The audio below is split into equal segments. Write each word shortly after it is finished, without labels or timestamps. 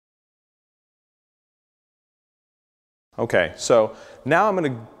Okay, so now I'm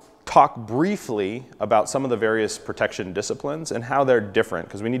going to talk briefly about some of the various protection disciplines and how they're different,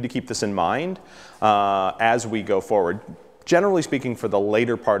 because we need to keep this in mind as we go forward. Generally speaking, for the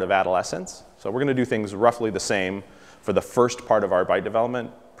later part of adolescence, so we're going to do things roughly the same for the first part of our bite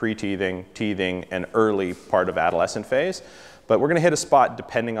development, pre-teething, teething, and early part of adolescent phase. But we're going to hit a spot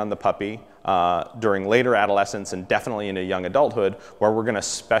depending on the puppy during later adolescence and definitely into young adulthood, where we're going to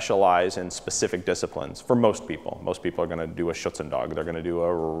specialize in specific disciplines for most people. Most people are going to do a Schutzhund dog. They're going to do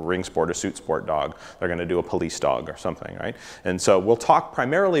a ring sport, a suit sport dog. They're going to do a police dog or something, right? And so we'll talk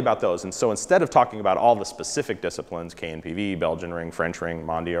primarily about those. And so instead of talking about all the specific disciplines, KNPV, Belgian ring, French ring,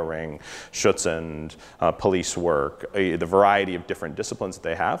 Mondial ring, Schutzhund, police work, the variety of different disciplines that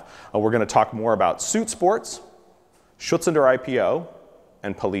they have, we're going to talk more about suit sports, Schutzhund or IPO,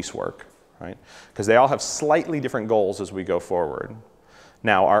 and police work, right? Because they all have slightly different goals as we go forward.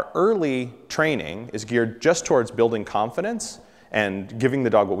 Now, our early training is geared just towards building confidence and giving the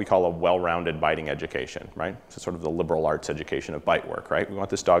dog what we call a well-rounded biting education, right? So sort of the liberal arts education of bite work, right? We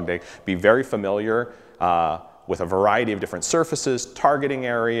want this dog to be very familiar with a variety of different surfaces, targeting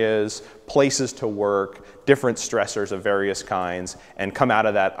areas, places to work, different stressors of various kinds, and come out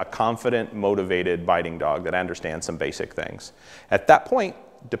of that a confident, motivated biting dog that understands some basic things. At that point,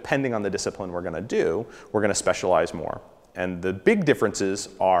 depending on the discipline we're going to do, we're going to specialize more. And the big differences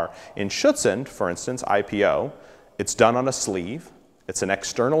are in Schutzhund, for instance, IPO, it's done on a sleeve. It's an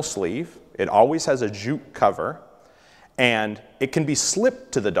external sleeve. It always has a jute cover. And it can be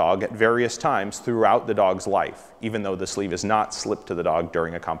slipped to the dog at various times throughout the dog's life, even though the sleeve is not slipped to the dog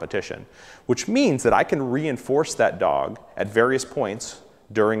during a competition, which means that I can reinforce that dog at various points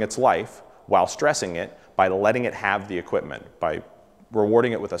during its life while stressing it by letting it have the equipment, by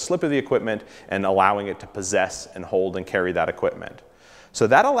rewarding it with a slip of the equipment and allowing it to possess and hold and carry that equipment. So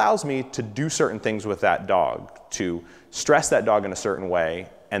that allows me to do certain things with that dog, to stress that dog in a certain way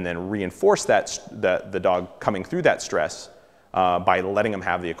and then reinforce the dog coming through that stress by letting him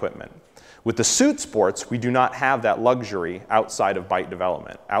have the equipment. With the suit sports, we do not have that luxury outside of bite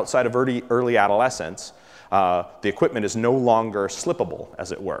development. Outside of early adolescence, the equipment is no longer slippable,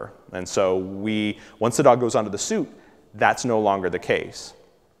 as it were. And so once the dog goes onto the suit, that's no longer the case.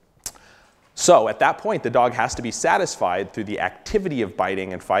 So at that point, the dog has to be satisfied through the activity of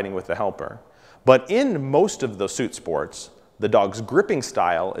biting and fighting with the helper. But in most of the suit sports, the dog's gripping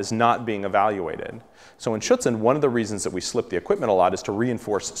style is not being evaluated. So in Schutzhund, one of the reasons that we slip the equipment a lot is to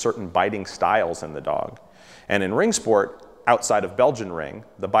reinforce certain biting styles in the dog. And in ring sport, outside of Belgian ring,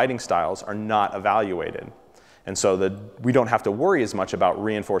 the biting styles are not evaluated. And so we don't have to worry as much about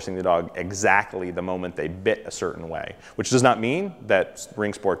reinforcing the dog exactly the moment they bit a certain way, which does not mean that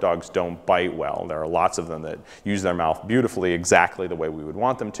ring sport dogs don't bite well. There are lots of them that use their mouth beautifully exactly the way we would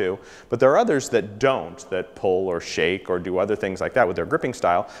want them to, but there are others that don't, that pull or shake or do other things like that with their gripping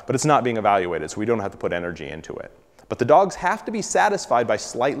style, but it's not being evaluated, so we don't have to put energy into it. But the dogs have to be satisfied by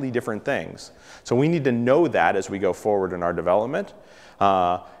slightly different things. So we need to know that as we go forward in our development.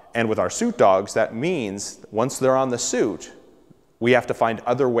 And with our suit dogs, that means once they're on the suit, we have to find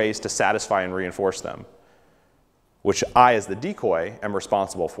other ways to satisfy and reinforce them, which I, as the decoy, am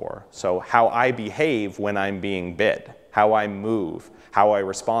responsible for. So how I behave when I'm being bit, how I move, how I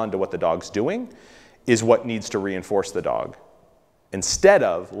respond to what the dog's doing is what needs to reinforce the dog, instead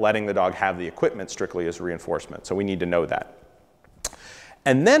of letting the dog have the equipment strictly as reinforcement. So we need to know that.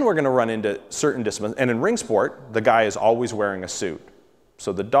 And then we're going to run into certain disciplines. And in ring sport, the guy is always wearing a suit.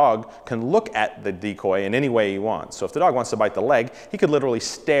 So the dog can look at the decoy in any way he wants. So if the dog wants to bite the leg, he could literally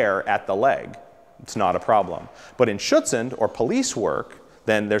stare at the leg. It's not a problem. But in Schutzhund or police work,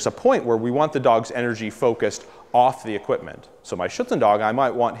 then there's a point where we want the dog's energy focused off the equipment. So my Schutzhund dog, I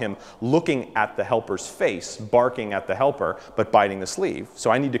might want him looking at the helper's face, barking at the helper, but biting the sleeve.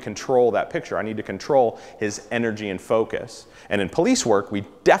 So I need to control that picture. I need to control his energy and focus. And in police work, we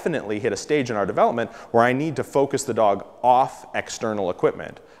definitely hit a stage in our development where I need to focus the dog off external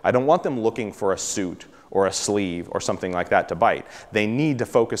equipment. I don't want them looking for a suit or a sleeve or something like that to bite. They need to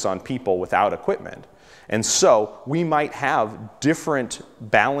focus on people without equipment. And so we might have different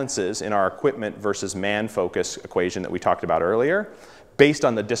balances in our equipment versus man focus equation that we talked about earlier based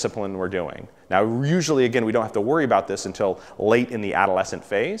on the discipline we're doing. Now, usually, again, we don't have to worry about this until late in the adolescent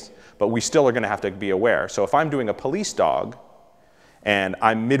phase, but we still are going to have to be aware. So if I'm doing a police dog and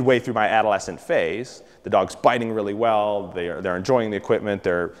I'm midway through my adolescent phase, the dog's biting really well, they're enjoying the equipment,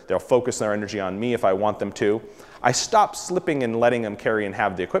 they'll focus their energy on me if I want them to, I stop slipping and letting them carry and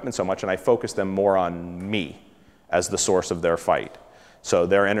have the equipment so much, and I focus them more on me as the source of their fight. So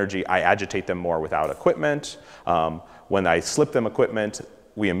their energy, I agitate them more without equipment. When I slip them equipment,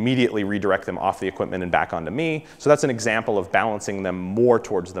 we immediately redirect them off the equipment and back onto me. So that's an example of balancing them more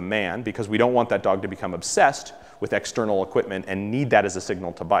towards the man, because we don't want that dog to become obsessed with external equipment and need that as a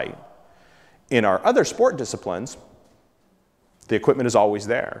signal to bite. In our other sport disciplines, the equipment is always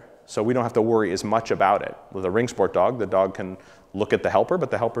there, so we don't have to worry as much about it. With a ring sport dog, the dog can look at the helper,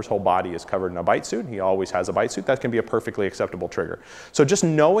 but the helper's whole body is covered in a bite suit. He always has a bite suit. That can be a perfectly acceptable trigger. So just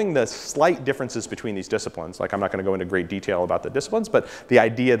knowing the slight differences between these disciplines, like I'm not going to go into great detail about the disciplines, but the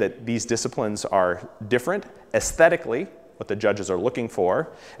idea that these disciplines are different aesthetically, what the judges are looking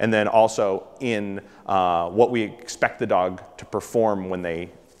for, and then also in what we expect the dog to perform when they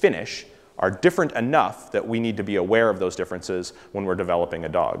finish, are different enough that we need to be aware of those differences when we're developing a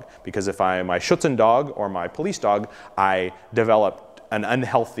dog. Because if I'm my Schutzen dog or my police dog, I develop an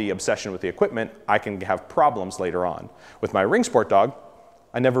unhealthy obsession with the equipment, I can have problems later on. With my ring sport dog,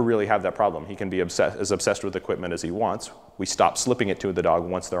 I never really have that problem. He can be as obsessed with equipment as he wants. We stop slipping it to the dog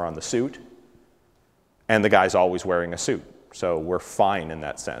once they're on the suit, and the guy's always wearing a suit. So we're fine in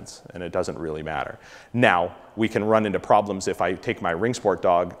that sense, and it doesn't really matter. Now, we can run into problems if I take my ring sport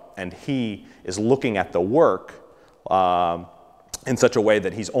dog and he is looking at the work in such a way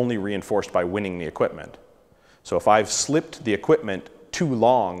that he's only reinforced by winning the equipment. So if I've slipped the equipment too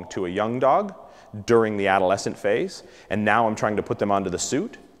long to a young dog during the adolescent phase, and now I'm trying to put them onto the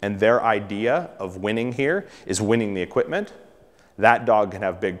suit, and their idea of winning here is winning the equipment, that dog can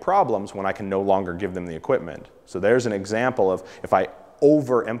have big problems when I can no longer give them the equipment. So there's an example of if I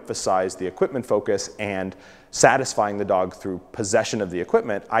overemphasize the equipment focus and satisfying the dog through possession of the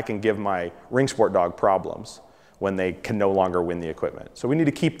equipment, I can give my ring sport dog problems when they can no longer win the equipment. So we need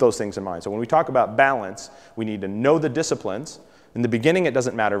to keep those things in mind. So when we talk about balance, we need to know the disciplines. In the beginning, it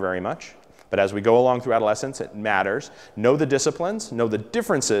doesn't matter very much. But as we go along through adolescence, it matters. Know the disciplines, know the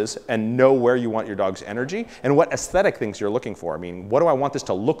differences, and know where you want your dog's energy and what aesthetic things you're looking for. I mean, what do I want this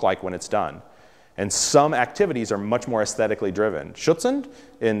to look like when it's done? And some activities are much more aesthetically driven. Schutzen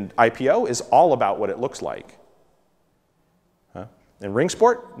in IPO is all about what it looks like. In ring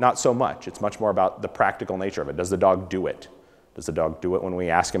sport, not so much. It's much more about the practical nature of it. Does the dog do it? Does the dog do it when we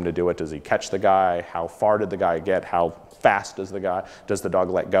ask him to do it? Does he catch the guy? How far did the guy get? How fast does the dog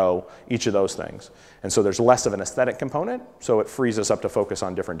let go? Each of those things. And so there's less of an aesthetic component, so it frees us up to focus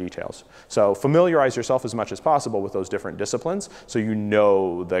on different details. So familiarize yourself as much as possible with those different disciplines so you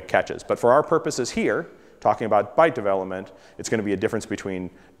know the catches. But for our purposes here, talking about bite development, it's going to be a difference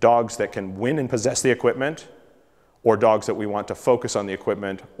between dogs that can win and possess the equipment or dogs that we want to focus on the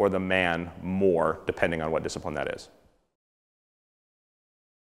equipment or the man more, depending on what discipline that is.